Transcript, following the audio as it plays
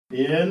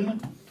In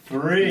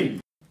 3,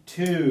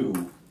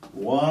 2,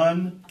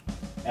 1,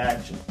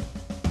 action.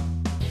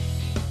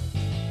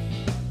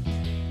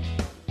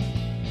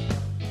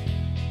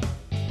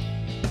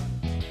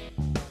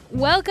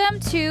 Welcome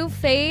to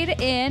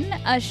Fade In,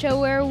 a show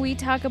where we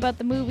talk about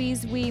the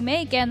movies we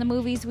make and the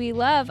movies we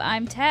love.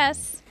 I'm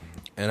Tess.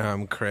 And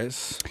I'm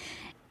Chris.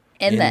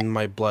 And in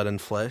my blood and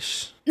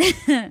flesh.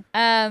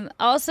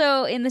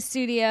 Also in the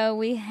studio,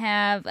 we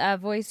have a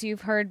voice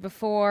you've heard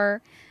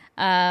before,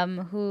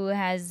 who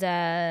has,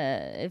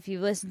 if you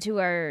listen to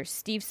our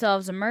Steve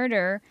Solves a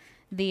Murder,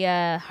 the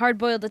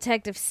hard-boiled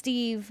detective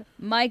Steve,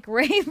 Mike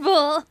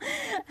Rabel.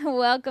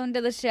 Welcome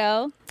to the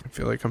show. I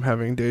feel like I'm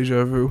having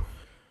deja vu.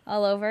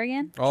 All over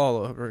again? All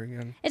over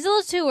again. It's a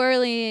little too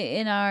early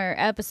in our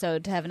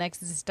episode to have an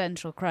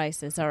existential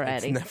crisis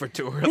already. It's never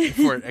too early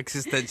for an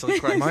existential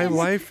crisis. My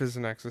life is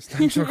an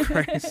existential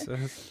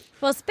crisis.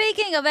 Well,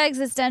 speaking of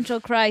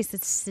existential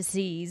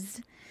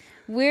crises,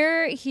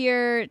 we're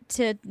here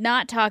to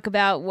not talk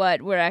about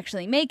what we're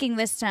actually making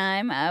this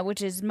time,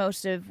 which is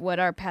most of what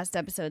our past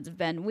episodes have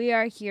been. We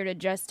are here to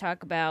just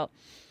talk about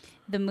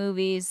the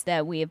movies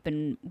that we have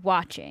been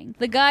watching.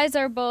 The guys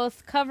are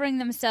both covering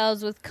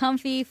themselves with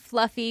comfy,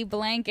 fluffy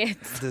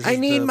blankets. I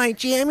need my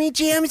jammy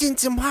jams and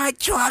some hot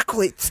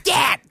chocolate.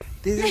 Stat!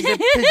 This is the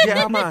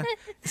pajama.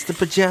 It's the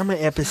pajama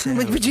episode.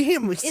 My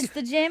pajamas. It's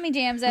the Jammy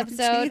Jams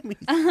episode.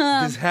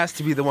 This has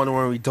to be the one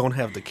where we don't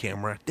have the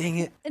camera. Dang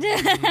it.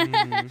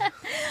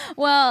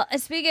 Well,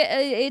 speaking,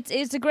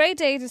 it's a great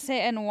day to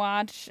sit and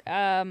watch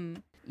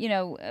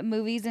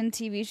movies and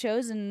TV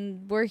shows,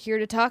 and we're here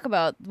to talk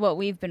about what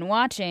we've been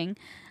watching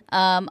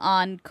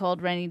on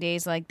cold, rainy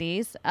days like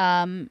these.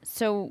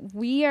 So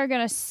we are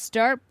going to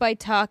start by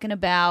talking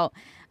about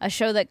a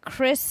show that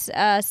Chris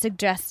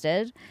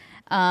suggested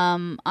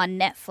on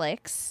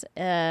Netflix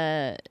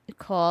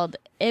called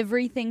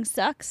Everything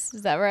Sucks.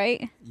 Is that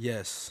right?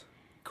 Yes.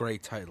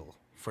 Great title,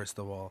 first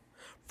of all.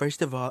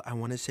 I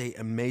want to say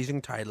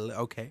amazing title.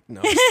 Okay.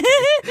 No.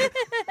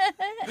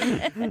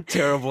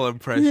 Terrible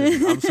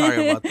impression. I'm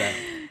sorry about that.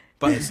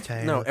 But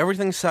no,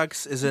 Everything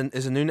Sucks is a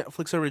new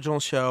Netflix original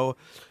show.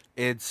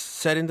 It's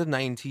set in the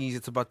 90s.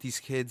 It's about these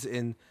kids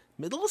in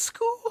middle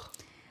school?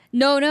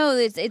 No,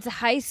 it's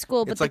high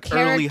school, but it's like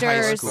early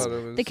high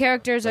school. The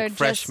characters like are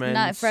just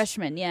not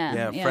freshmen.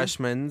 Yeah,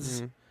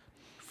 freshmen's.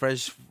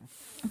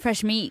 Mm-hmm.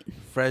 Fresh meat.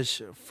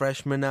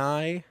 Freshmen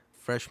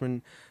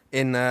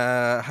in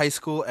high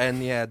school,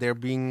 and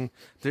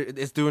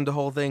it's doing the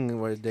whole thing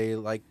where they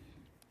like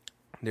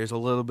there's a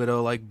little bit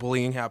of like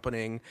bullying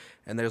happening,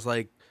 and there's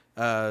like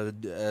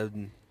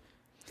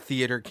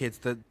theater kids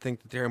that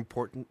think that they're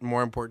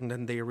more important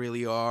than they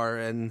really are,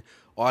 and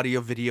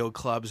audio video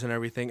clubs and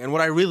everything. And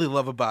what I really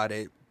love about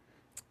it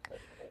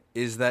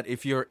is that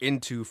if you're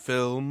into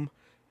film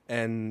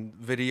and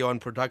video and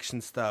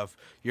production stuff,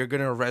 you're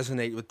gonna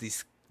resonate with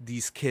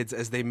these kids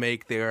as they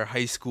make their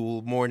high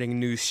school morning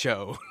news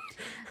show.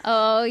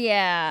 Oh,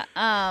 yeah.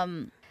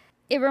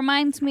 It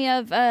reminds me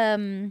of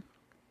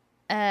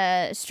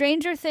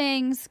Stranger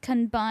Things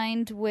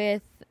combined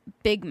with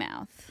Big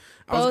Mouth.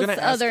 Both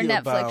other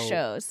Netflix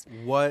shows.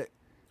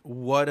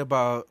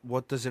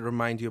 What does it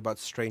remind you about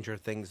Stranger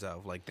Things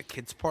of? Like the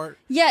kids part?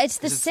 Yeah, it's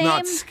the same. It's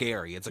not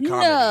scary. It's a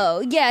comedy.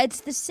 No, yeah,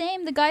 it's the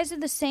same. The guys are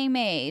the same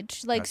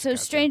age. Like, Gotcha.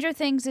 Stranger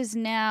Things is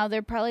now,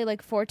 they're probably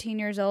like 14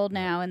 years old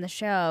now in the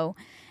show.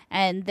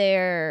 And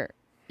they're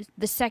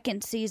the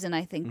second season,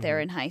 I think they're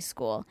in high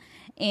school.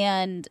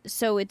 And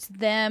so it's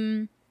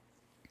them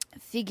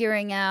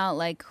figuring out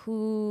like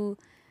who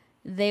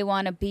they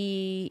want to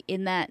be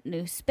in that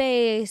new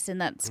space, and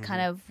that's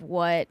kind of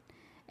what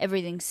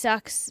Everything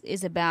Sucks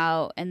is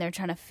about. And they're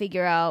trying to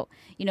figure out,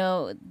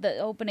 the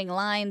opening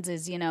lines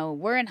is,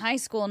 we're in high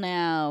school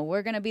now,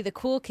 we're going to be the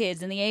cool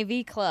kids in the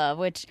AV club,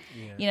 which,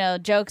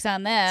 joke's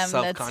on them.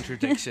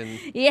 Self-contradiction.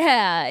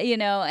 Yeah,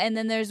 and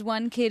then there's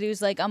one kid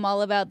who's like, I'm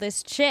all about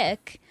this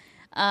chick.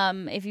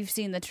 If you've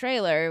seen the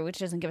trailer, which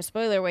doesn't give a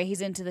spoiler away, he's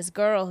into this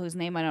girl whose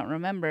name I don't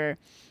remember,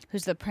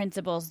 who's the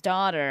principal's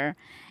daughter,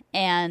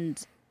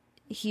 and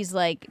he's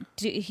like,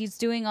 he's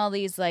doing all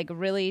these like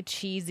really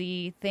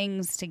cheesy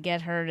things to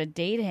get her to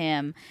date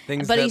him.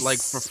 Things that like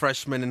for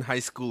freshmen in high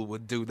school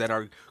would do that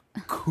are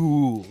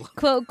cool.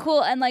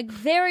 Cool, and like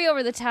very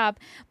over the top,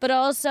 but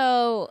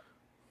also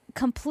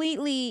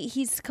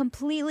he's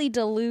completely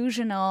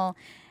delusional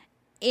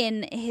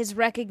in his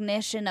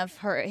recognition of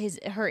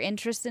her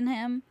interest in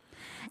him.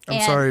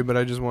 I'm sorry, but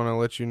I just want to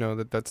let you know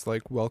that that's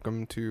like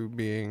welcome to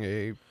being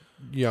a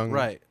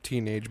young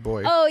teenage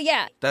boy. Oh,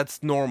 yeah.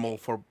 That's normal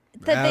for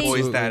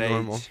boys that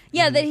normal. age.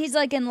 Yeah, that he's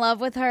like in love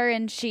with her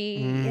and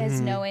she has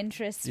no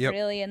interest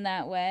really in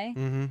that way.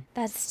 Mm-hmm.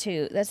 That's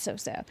so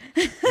sad.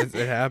 It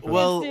happens.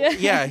 Well,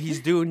 yeah, he's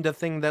doing the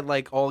thing that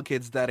like all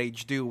kids that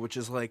age do, which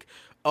is like,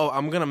 oh,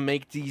 I'm going to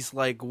make these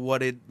like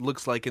what it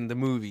looks like in the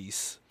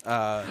movies.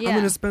 I'm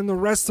going to spend the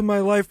rest of my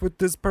life with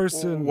this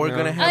person. We're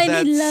going to have I'm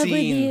that in love scene.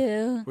 with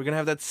you. We're going to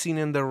have that scene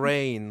in the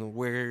rain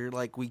where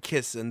like we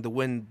kiss and the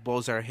wind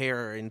blows our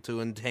hair into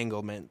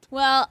entanglement.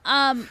 Well,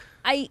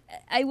 I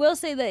will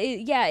say that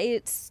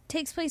it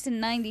takes place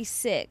in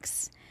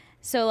 96.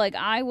 So like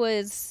I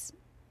was,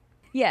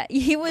 yeah,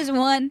 he was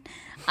one.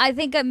 I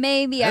think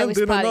maybe I was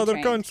in potty another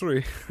trained.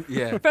 country.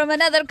 Yeah. From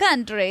another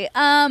country.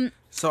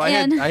 So I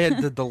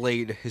had the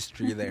delayed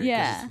history there.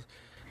 Yeah.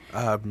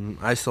 'Cause,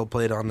 I still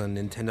played on the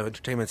Nintendo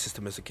Entertainment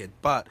System as a kid,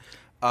 but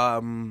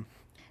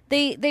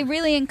they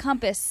really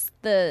encompass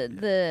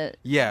the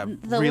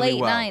really late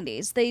well.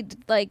 90s. They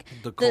like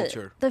The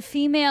culture. The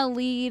female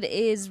lead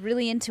is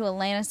really into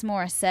Alanis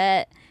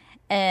Morissette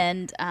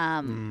and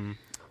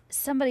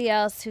somebody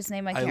else whose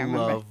name I can't remember.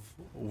 I love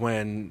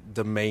when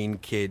the main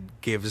kid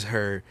gives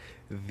her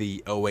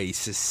the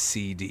Oasis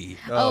CD.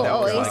 Oh, that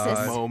was Oasis.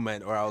 like a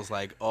moment where I was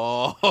like,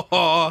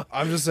 oh.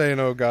 I'm just saying,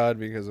 oh God,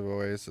 because of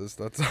Oasis.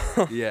 That's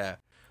all. Yeah.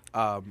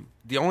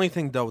 The only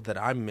thing, though,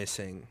 that I'm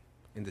missing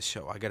in the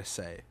show, I gotta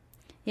say,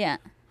 Yeah.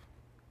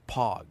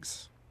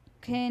 Pogs.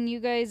 Can you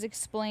guys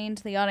explain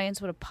to the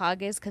audience what a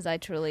pog is? Because I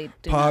truly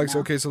do not Pogs.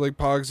 know. Okay, so like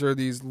Pogs are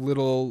these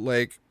little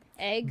like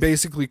Eggs?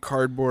 basically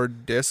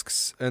cardboard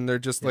discs, and they're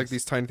just like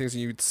these tiny things,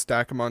 and you'd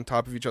stack them on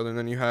top of each other, and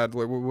then you had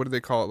like what do they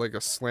call it, like a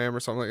slam or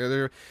something like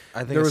that. I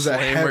think There was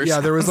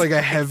there was like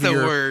a heavier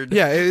the word.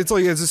 Yeah, it's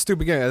a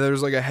stupid game. There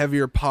was like a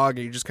heavier Pog, and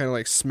you just kind of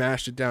like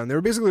smashed it down. They were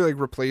basically like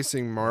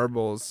replacing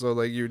marbles, so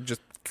like you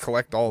just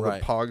collect all the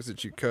Pogs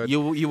that you could.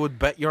 You would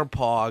bet your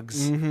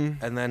Pogs,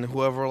 Mm-hmm. and then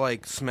whoever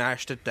like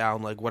smashed it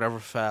down, like whatever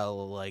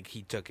fell, like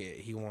he took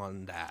it. He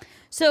won that.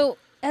 So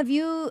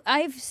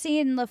I've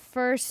seen the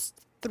first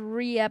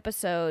 3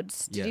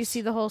 episodes. Did you Yes.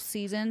 see the whole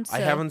season? I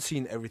haven't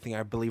seen everything.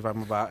 I believe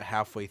I'm about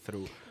halfway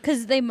through.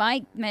 Because they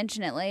might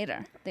mention it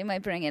later. They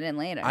might bring it in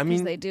later. I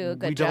mean, they do a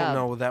good we job. don't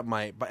know what that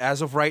might. But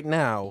as of right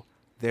now,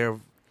 they're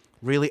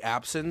really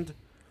absent.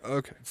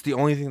 Okay. It's the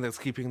only thing that's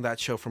keeping that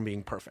show from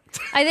being perfect.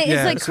 I think Yeah,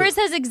 it's like so- Chris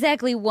has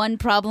exactly one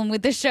problem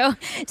with the show.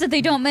 It's that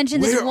they don't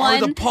mention Where this are one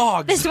the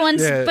Pogs? this one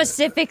Yeah.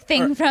 specific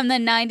thing from the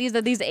 90s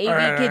that these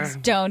 80 kids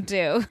don't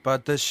do.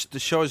 But the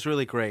show is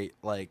really great.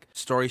 Like,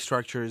 story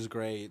structure is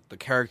great. The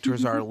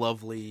characters are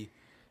lovely.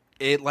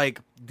 It,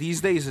 like,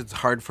 these days it's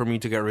hard for me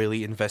to get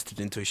really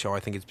invested into a show. I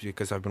think it's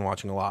because I've been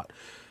watching a lot.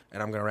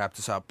 And I'm going to wrap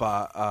this up.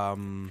 But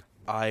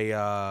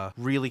I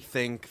really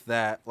think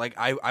that, like,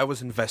 I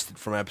was invested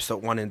from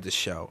episode 1 in this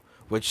show,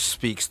 which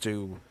speaks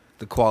to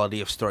the quality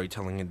of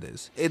storytelling it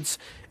is. It's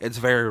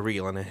very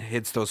real, and it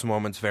hits those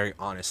moments very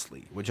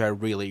honestly, which I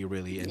really,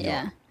 really enjoy.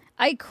 Yeah.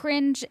 I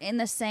cringe in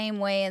the same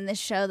way in this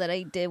show that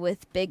I did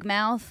with Big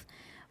Mouth,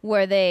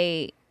 where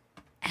they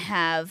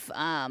have,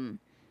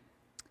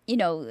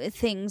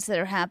 things that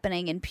are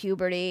happening in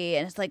puberty,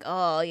 and it's like,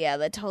 oh, yeah,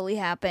 that totally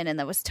happened, and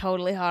that was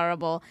totally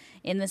horrible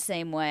in the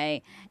same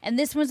way. And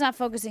this one's not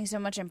focusing so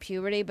much on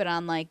puberty, but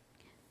on, like,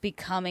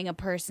 becoming a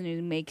person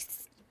who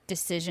makes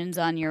decisions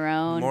on your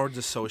own. More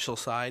the social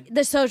side.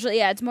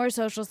 It's more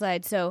social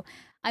side. So,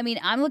 I mean,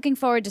 I'm looking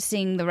forward to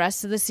seeing the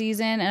rest of the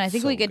season, and I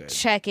think So we could good.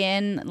 check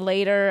in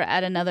later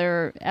at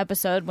another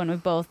episode when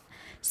we've both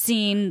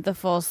seen the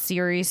full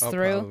series I'll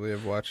through. probably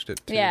have watched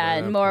it too. Yeah,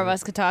 and more of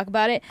us could talk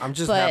about it. I'm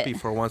just but, happy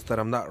for once that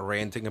I'm not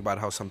ranting about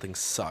how something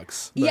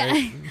sucks. Yeah,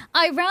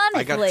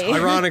 ironically.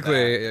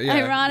 Ironically, yeah.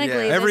 Ironically,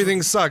 Yeah. this-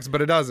 Everything sucks,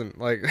 but it doesn't.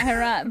 Like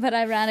but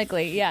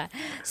ironically, yeah.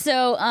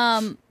 So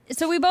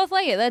we both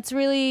like it.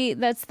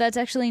 That's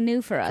actually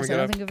new for us. we I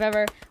don't get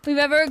think we've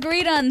ever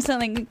agreed on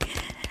something.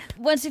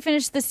 Once we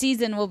finish the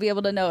season, we'll be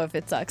able to know if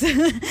it sucks.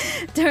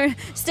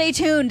 Stay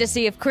tuned to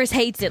see if Chris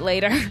hates it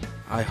later.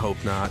 I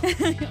hope not.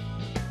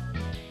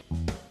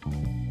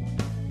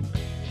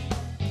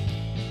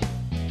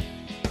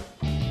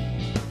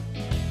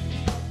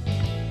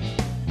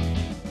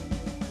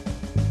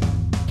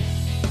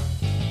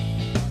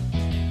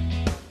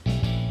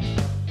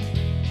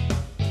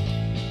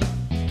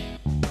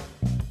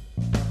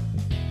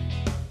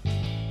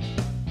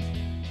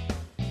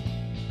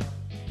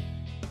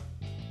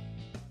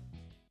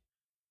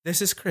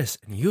 This is Chris,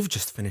 and you've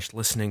just finished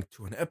listening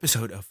to an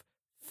episode of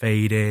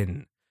Fade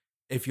In.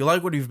 If you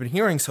like what you've been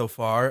hearing so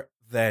far,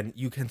 then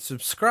you can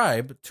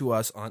subscribe to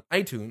us on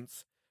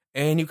iTunes,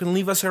 and you can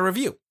leave us a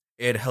review.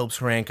 It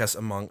helps rank us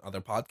among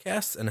other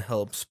podcasts and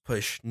helps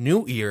push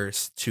new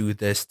ears to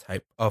this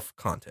type of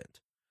content.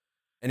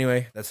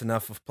 Anyway, that's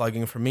enough of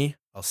plugging for me.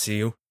 I'll see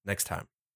you next time.